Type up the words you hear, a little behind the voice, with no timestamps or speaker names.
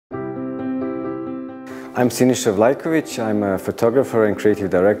I'm Sinisa Vlajkovic. I'm a photographer and creative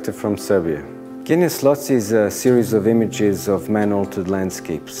director from Serbia. Genius Lots is a series of images of man-altered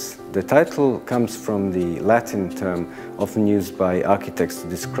landscapes. The title comes from the Latin term often used by architects to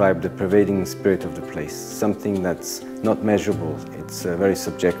describe the pervading spirit of the place, something that's not measurable, it's very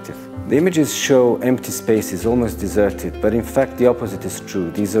subjective. The images show empty spaces, almost deserted, but in fact the opposite is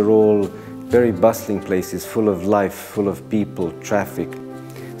true. These are all very bustling places, full of life, full of people, traffic.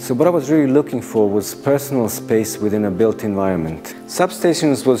 So what I was really looking for was personal space within a built environment.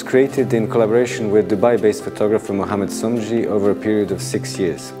 Substations was created in collaboration with Dubai-based photographer Mohammed Somji over a period of 6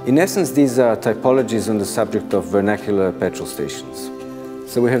 years. In essence, these are typologies on the subject of vernacular petrol stations.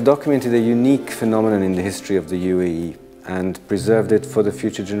 So we have documented a unique phenomenon in the history of the UAE and preserved it for the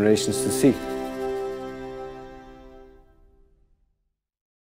future generations to see.